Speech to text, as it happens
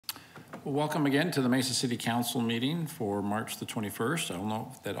Well, welcome again to the Mesa City Council meeting for March the 21st. I will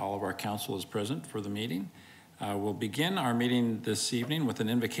note that all of our council is present for the meeting. We'll begin our meeting this evening with an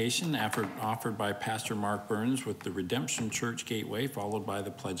invocation offered by Pastor Mark Burns with the Redemption Church Gateway, followed by the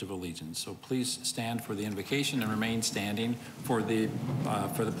Pledge of Allegiance. So please stand for the invocation and remain standing for the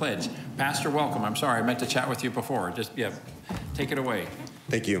pledge. Pastor, welcome. I'm sorry, I meant to chat with you before. Take it away.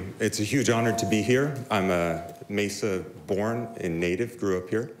 Thank you. It's a huge honor to be here. I'm a Mesa born and native, grew up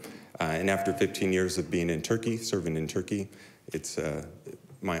here. And after 15 years of being in Turkey, serving in Turkey, it's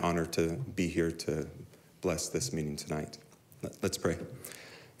my honor to be here to bless this meeting tonight. Let's pray.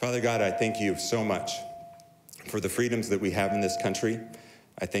 Father God, I thank you so much for the freedoms that we have in this country.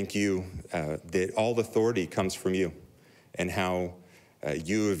 I thank you that all authority comes from you and how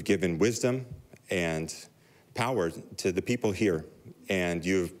you have given wisdom and power to the people here. And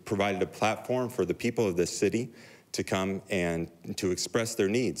you've provided a platform for the people of this city to come and to express their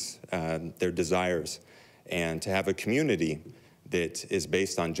needs, their desires, and to have a community that is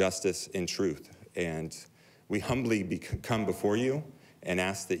based on justice and truth. And we humbly come before you and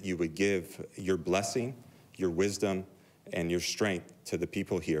ask that you would give your blessing, your wisdom, and your strength to the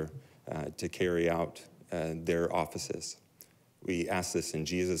people here to carry out their offices. We ask this in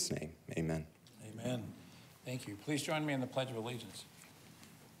Jesus' name, amen. Amen. Thank you. Please join me in the Pledge of Allegiance.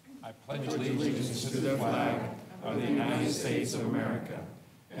 I pledge allegiance to the flag of the United States of America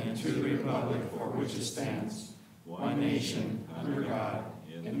and to the republic for which it stands, one nation, under God,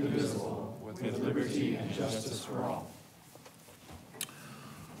 indivisible, with liberty and justice for all.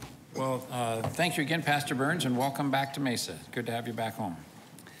 Well, thank you again, Pastor Burns, and welcome back to Mesa. Good to have you back home.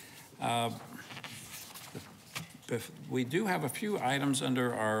 We do have a few items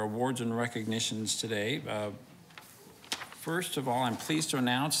under our awards and recognitions today. First of all, I'm pleased to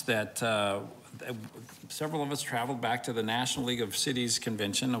announce that several of us traveled back to the National League of Cities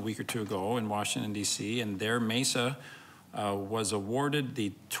convention a week or two ago in Washington, D.C., and there Mesa was awarded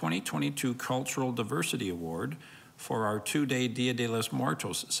the 2022 Cultural Diversity Award for our two-day Dia de los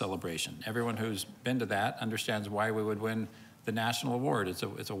Muertos celebration. Everyone who's been to that understands why we would win the national award. It's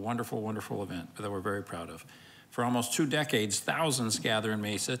a wonderful, wonderful event that we're very proud of. For almost 2 decades, thousands gather in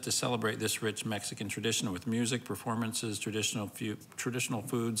Mesa to celebrate this rich Mexican tradition with music, performances, traditional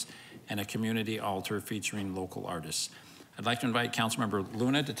foods, and a community altar featuring local artists. I'd like to invite Councilmember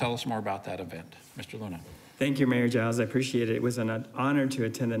Luna to tell us more about that event. Mr. Luna. Thank you, Mayor Giles. I appreciate it. It was an honor to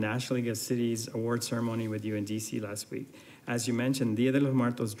attend the National League of Cities award ceremony with you in D.C. last week. As you mentioned, Dia de los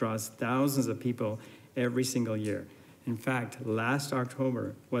Muertos draws thousands of people every single year. In fact, last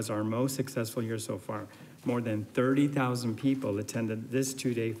October was our most successful year so far. More than 30,000 people attended this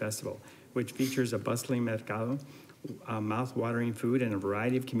 2-day festival, which features a bustling mercado, mouth-watering food, and a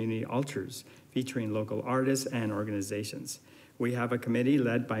variety of community altars featuring local artists and organizations. We have a committee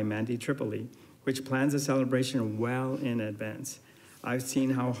led by Mandy Tripoli, which plans the celebration well in advance. I've seen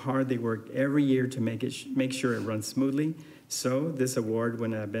how hard they work every year to make sure it runs smoothly, so this award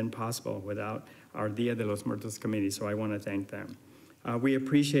wouldn't have been possible without our Dia de los Muertos committee, so I want to thank them. We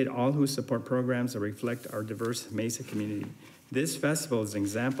appreciate all who support programs that reflect our diverse Mesa community. This festival is an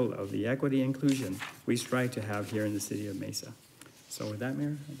example of the equity and inclusion we strive to have here in the city of Mesa. So with that,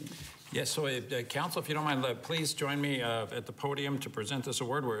 Mayor? Yes, so Council, if you don't mind, please join me at the podium to present this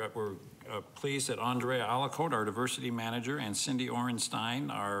award. We're pleased that Andrea Alacote, our diversity manager, and Cindy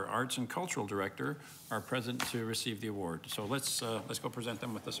Orenstein, our arts and cultural director, are present to receive the award. So let's go present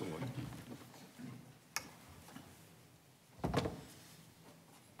them with this award.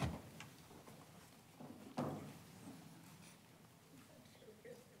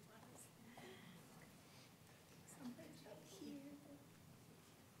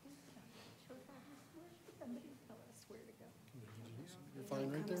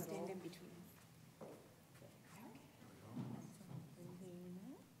 Fine right there. Stand in between.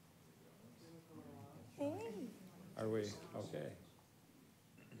 Hey. Are we okay?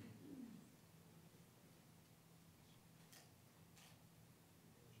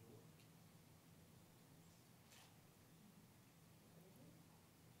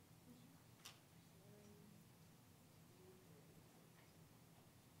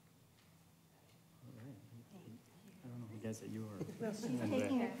 I guess that you are. Well, she's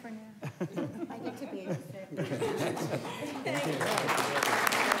taking it for now. I get to be able to. Thank you.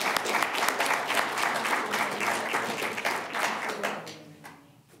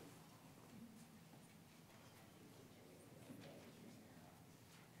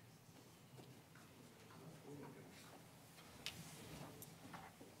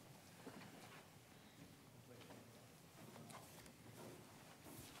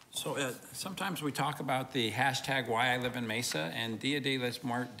 So sometimes we talk about the hashtag Why I Live in Mesa, and Dia de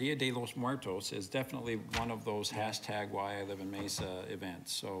los Muertos is definitely one of those hashtag Why I Live in Mesa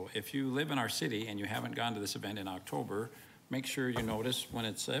events. So if you live in our city and you haven't gone to this event in October, make sure you notice when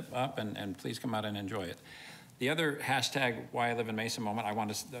it's up and please come out and enjoy it. The other hashtag Why I Live in Mesa moment,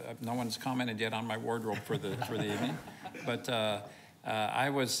 no one's commented yet on my wardrobe for the evening, but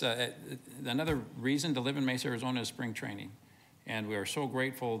another reason to live in Mesa, Arizona is spring training. And we are so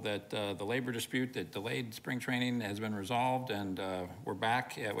grateful that the labor dispute that delayed spring training has been resolved, and we're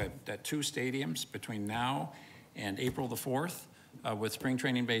back at 2 stadiums between now and April the 4th with spring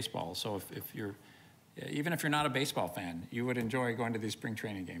training baseball. So even if you're not a baseball fan, you would enjoy going to these spring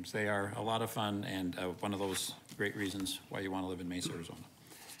training games. They are a lot of fun and one of those great reasons why you want to live in Mesa, Arizona.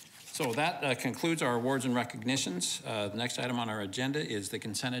 So that concludes our awards and recognitions. The next item on our agenda is the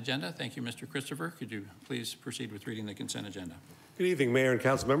consent agenda. Thank you, Mr. Christopher. Could you please proceed with reading the consent agenda? Good evening, Mayor and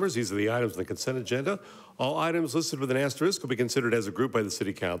Council members. These are the items on the consent agenda. All items listed with an asterisk will be considered as a group by the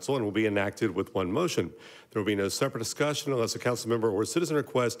City Council and will be enacted with one motion. There will be no separate discussion unless a council member or citizen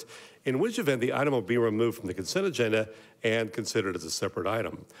requests, in which event the item will be removed from the consent agenda and considered as a separate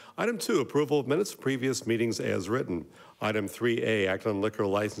item. Item 2, approval of minutes of previous meetings as written. Item 3A, act on liquor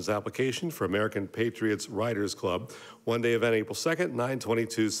license application for American Patriots Riders Club, one-day event April 2nd,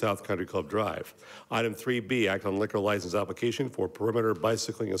 922 South Country Club Drive. Item 3B, act on liquor license application for Perimeter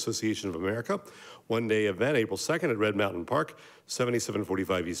Bicycling Association of America, one-day event April 2nd at Red Mountain Park,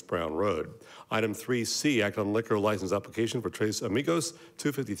 7745 East Brown Road. Item 3C, act on liquor license application for Tres Amigos,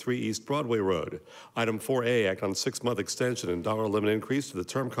 253 East Broadway Road. Item 4A, act on 6-month extension and dollar limit increase to the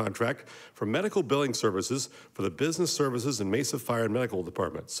term contract for medical billing services for the business services and Mesa Fire and Medical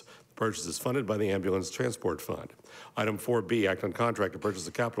Departments. The purchase is funded by the Ambulance Transport Fund. Item 4B, act on contract to purchase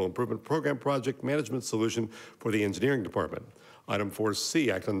a capital improvement program project management solution for the engineering department. Item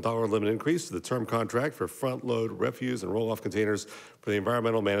 4C, act on dollar limit increase to the term contract for front load, refuse, and roll-off containers for the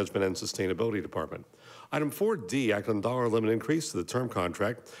Environmental Management and Sustainability Department. Item 4D, act on dollar limit increase to the term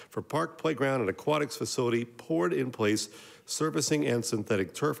contract for park, playground, and aquatics facility poured in place servicing and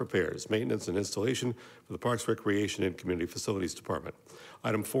synthetic turf repairs, maintenance, and installation for the Parks, Recreation, and Community Facilities Department.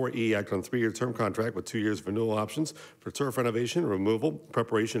 Item 4E, act on 3-year term contract with 2 years of renewal options for turf renovation, removal,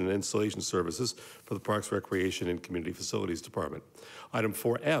 preparation, and installation services for the Parks, Recreation, and Community Facilities Department. Item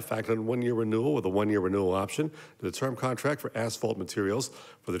 4F, act on 1-year renewal with a 1-year renewal option to the term contract for asphalt materials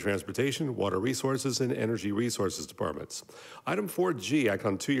for the Transportation, Water Resources, and Energy Resources Departments. Item 4G, act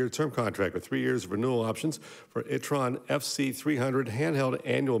on 2-year term contract with 3 years of renewal options for Itron FC300 handheld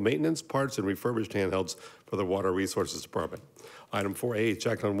annual maintenance, parts, and refurbished handhelds for the Water Resources Department. Item 4H,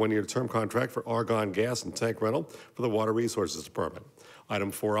 act on 1-year term contract for argon gas and tank rental for the Water Resources Department. Item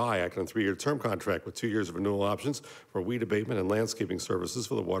 4I, act on 3-year term contract with 2 years of renewal options for weed abatement and landscaping services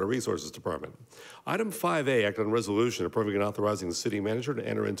for the Water Resources Department. Item 5A, act on resolution approving and authorizing the city manager to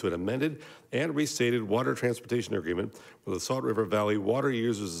enter into an amended and restated water transportation agreement with the Salt River Valley Water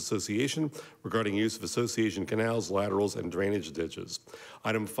Users Association regarding use of association canals, laterals, and drainage ditches.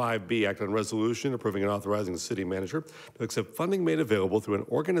 Item 5B, act on resolution approving and authorizing the city manager to accept funding made available through an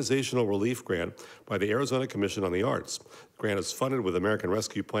organizational relief grant by the Arizona Commission on the Arts. The grant is funded with American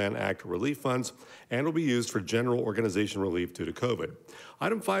Rescue Plan Act relief funds and will be used for general organization relief due to COVID.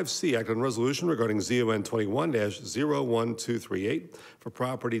 Item 5C, act on resolution regarding ZON 21-01238 for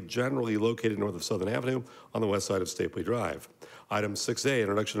property generally located north of Southern Avenue on the west side of Stapley Drive. Item 6A,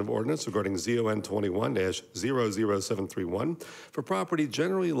 introduction of ordinance regarding ZON 21-00731 for property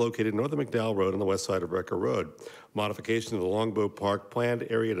generally located north of McDowell Road on the west side of Recker Road. Modification of the Longbow Park planned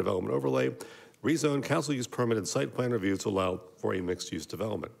area development overlay, rezone council use permit and site plan review to allow for a mixed-use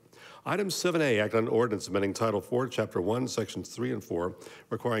development. Item 7A, act on ordinance amending Title 4, Chapter 1, Sections 3 and 4,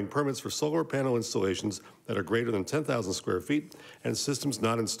 requiring permits for solar panel installations that are greater than 10,000 square feet and systems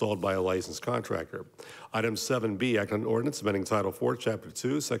not installed by a licensed contractor. Item 7B, act on ordinance amending Title 4, Chapter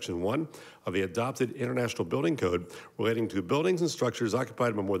 2, Section 1 of the adopted International Building Code relating to buildings and structures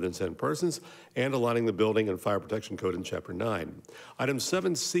occupied by more than 10 persons and aligning the Building and Fire Protection Code in Chapter 9. Item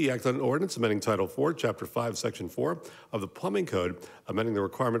 7C, act on ordinance amending Title 4, Chapter 5, Section 4 of the Plumbing Code, amending the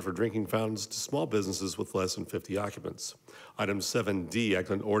requirement for drinking fountains to small businesses with less than 50 occupants. Item 7D,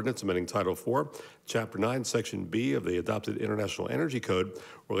 act on ordinance amending Title 4, Chapter 9, Section B of the adopted International Energy Code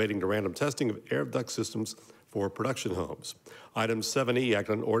relating to random testing of air duct systems for production homes. Item 7E, act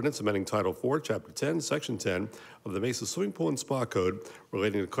on ordinance amending Title 4, Chapter 10, Section 10 of the Mesa Swimming Pool and Spa Code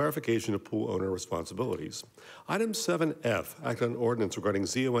relating to clarification of pool owner responsibilities. Item 7F, act on ordinance regarding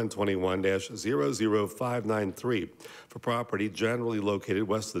ZON 21-00593 for property generally located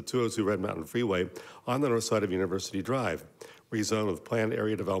west of the 202 Red Mountain Freeway on the north side of University Drive. rezone with planned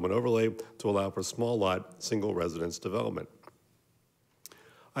area development overlay to allow for small lot, single residence development.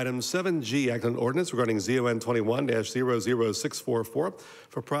 Item 7G, act on ordinance regarding ZON 21-00644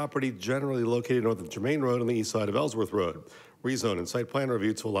 for property generally located north of Germain Road on the east side of Ellsworth Road. Rezone and site plan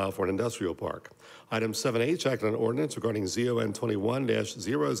review to allow for an industrial park. Item 7H, act on ordinance regarding ZON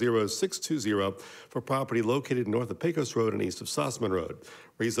 21-00620 for property located north of Pecos Road and east of Sossaman Road.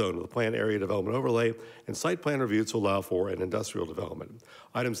 Rezone with a planned area development overlay and site plan review to allow for an industrial development.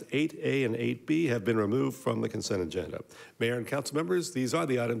 Items 8A and 8B have been removed from the consent agenda. Mayor and council members, these are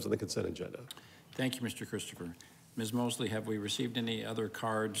the items on the consent agenda. Thank you, Mr. Christopher. Ms. Mosley, have we received any other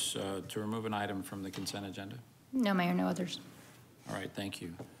cards to remove an item from the consent agenda? No, Mayor, no others. All right, thank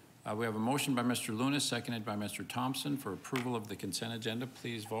you. We have a motion by Mr. Luna, seconded by Mr. Thompson for approval of the consent agenda.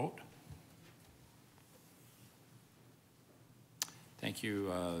 Please vote. Thank you.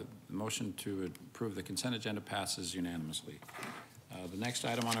 The motion to approve the consent agenda passes unanimously. The next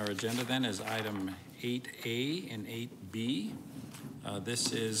item on our agenda then is item 8A and 8B.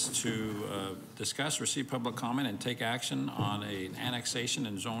 This is to discuss, receive public comment, and take action on an annexation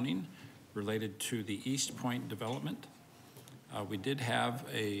and zoning related to the East Point development. We did have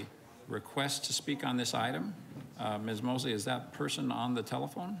a request to speak on this item. Ms. Mosley, is that person on the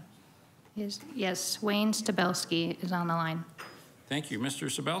telephone? Yes, Wayne Stabelski is on the line. Thank you. Mr.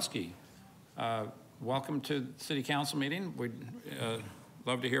 Sabelski, welcome to the City Council meeting. We'd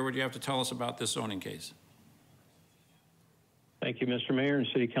love to hear what you have to tell us about this zoning case. Thank you, Mr. Mayor and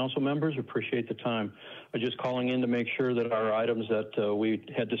City Council members. Appreciate the time. I'm just calling in to make sure that our items that we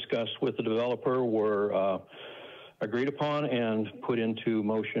had discussed with the developer were agreed upon and put into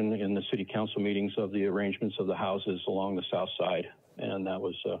motion in the City Council meetings of the arrangements of the houses along the south side. And that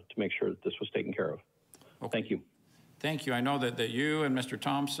was to make sure that this was taken care of. Okay. Thank you. Thank you. I know that you and Mr.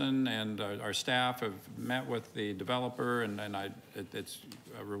 Thompson and our staff have met with the developer, and it's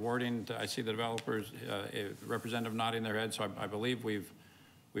rewarding. I see the developers, representative nodding their head, so I believe we've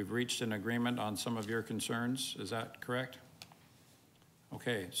reached an agreement on some of your concerns. Is that correct?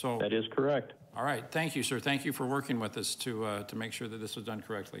 Okay, so. That is correct. All right, thank you, sir. Thank you for working with us to make sure that this was done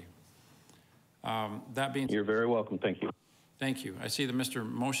correctly. That being. You're very welcome. Thank you. Thank you. I see that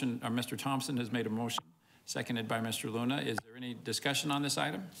Mr. Thompson has made a motion, seconded by Mr. Luna. Is there any discussion on this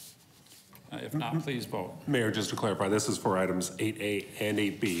item? If not, please vote. Mayor, just to clarify, this is for items 8A and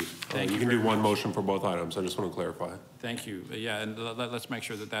 8B. Thank you. You can do one motion for both items. I just want to clarify. Thank you. Yeah, and let's make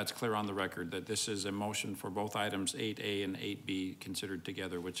sure that that's clear on the record, that this is a motion for both items 8A and 8B considered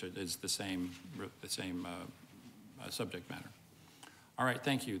together, which is the same subject matter. All right,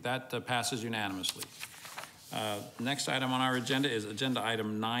 thank you. That passes unanimously. Next item on our agenda is agenda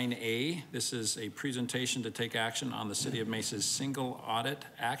item 9A. This is a presentation to take action on the City of Mesa's single audit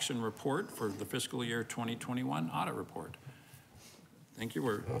action report for the fiscal year 2021 audit report. Thank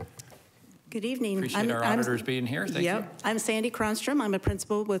you. Good evening. Appreciate our auditors being here. Thank you. I'm Sandy Cronstrom. I'm a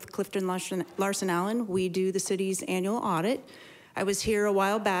principal with Clifton Larson Allen. We do the city's annual audit. I was here a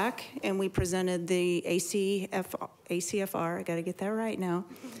while back, and we presented the ACFR. I got to get that right now.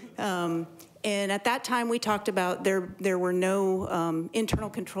 And at that time, we talked about there were no internal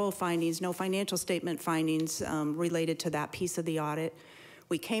control findings, no financial statement findings related to that piece of the audit.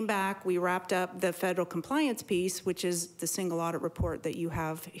 We came back, we wrapped up the federal compliance piece, which is the single audit report that you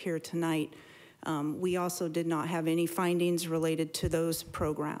have here tonight. We also did not have any findings related to those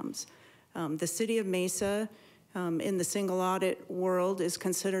programs. The City of Mesa, in the single audit world, is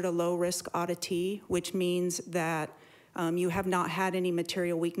considered a low-risk auditee, which means that you have not had any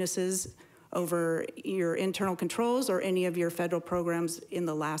material weaknesses over your internal controls or any of your federal programs in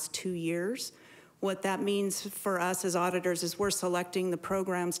the last 2 years. What that means for us as auditors is we're selecting the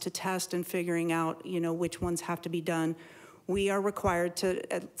programs to test and figuring out, which ones have to be done. We are required to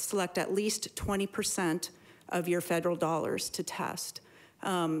select at least 20% of your federal dollars to test.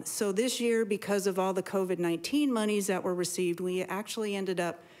 So this year, because of all the COVID-19 monies that were received, we actually ended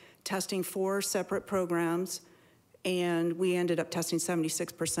up testing 4 separate programs, and we ended up testing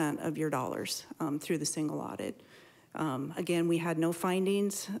 76% of your dollars through the single audit. Again, we had no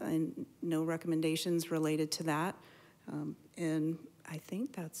findings and no recommendations related to that. And I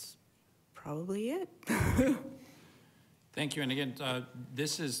think that's probably it. Thank you. And again,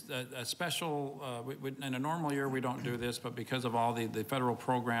 this is a special, in a normal year, we don't do this, but because of all the federal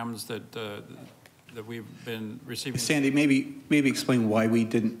programs that we've been receiving. Sandy, maybe explain why we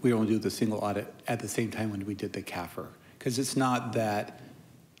don't do the single audit at the same time when we did the CAFR. Because it's not that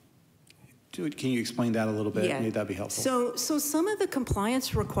Can you explain that a little bit? Yeah. Maybe that'd be helpful. So some of the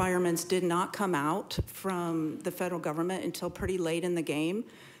compliance requirements did not come out from the federal government until pretty late in the game.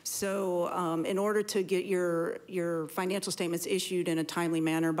 So in order to get your financial statements issued in a timely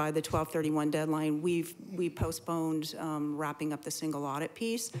manner by the 12/31 deadline, we postponed wrapping up the single audit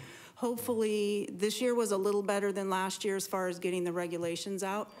piece. Hopefully, this year was a little better than last year as far as getting the regulations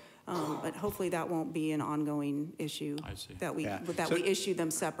out. But hopefully that won't be an ongoing issue. I see. That we, Yeah. that So- we issue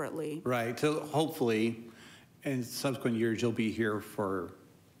them separately. Right, so hopefully, in subsequent years, you'll be here for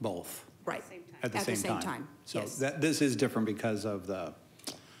both. Right. At the same time. So yes. this is different because of the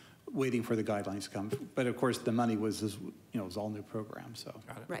waiting for the guidelines to come. But of course, the money was, it was all new program, so.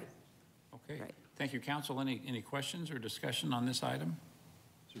 Got it. Right. Okay. Right. Thank you, council. Any questions or discussion on this item?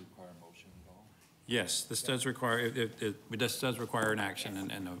 Yes, this does require, this does require an action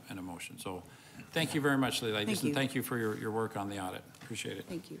and a motion. So thank you very much, ladies. Thank you. And thank you for your work on the audit. Appreciate it.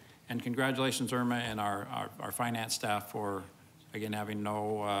 Thank you. And congratulations, Irma, and our finance staff for, again, having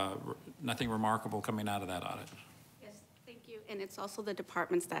nothing remarkable coming out of that audit. Yes, thank you. And it's also the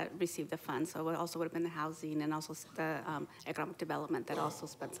departments that received the funds. So it also would have been the housing and also the economic development that also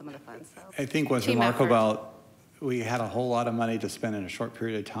spent some of the funds. So I think what's team remarkable effort. about, we had a whole lot of money to spend in a short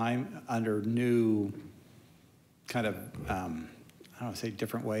period of time under new kind of, I don't want to say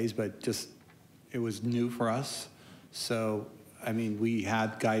different ways, but just, it was new for us. So, I mean, we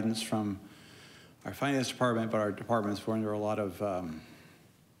had guidance from our finance department, but our departments were under a lot of, I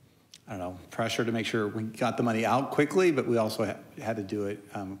don't know, pressure to make sure we got the money out quickly, but we also had to do it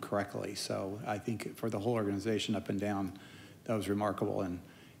correctly. So I think for the whole organization up and down, that was remarkable.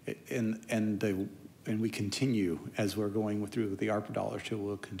 And we continue, as we're going through the ARPA dollars too,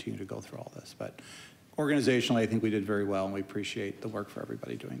 we'll continue to go through all this. But organizationally, I think we did very well, and we appreciate the work for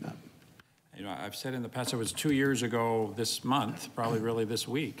everybody doing that. You know, I've said in the past, it was 2 years ago this month, probably really this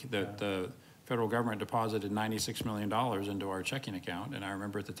week, that the federal government deposited $96 million into our checking account. And I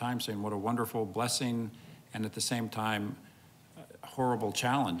remember at the time saying what a wonderful blessing and at the same time horrible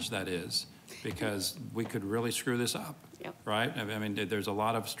challenge that is, because we could really screw this up. Yep. Right? I mean, there's a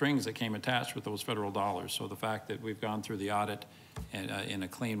lot of strings that came attached with those federal dollars. So the fact that we've gone through the audit and, in a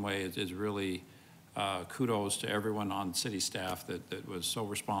clean way is really kudos to everyone on city staff that was so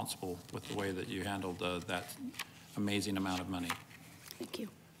responsible with the way that you handled that amazing amount of money. Thank you.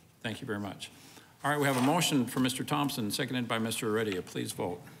 Thank you very much. All right, we have a motion for Mr. Thompson, seconded by Mr. Heredia. Please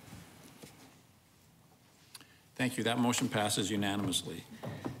vote. Thank you. That motion passes unanimously.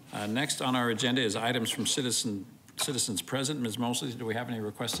 Next on our agenda is items from citizens present. Ms. Mosley, do we have any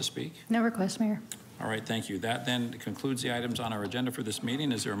requests to speak? No request, Mayor. All right, thank you. That then concludes the items on our agenda for this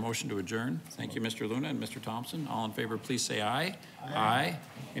meeting. Is there a motion to adjourn? Thank you, Mr. Luna and Mr. Thompson. All in favor, please say aye. Aye.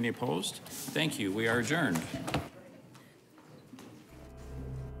 Any opposed? Thank you. We are adjourned.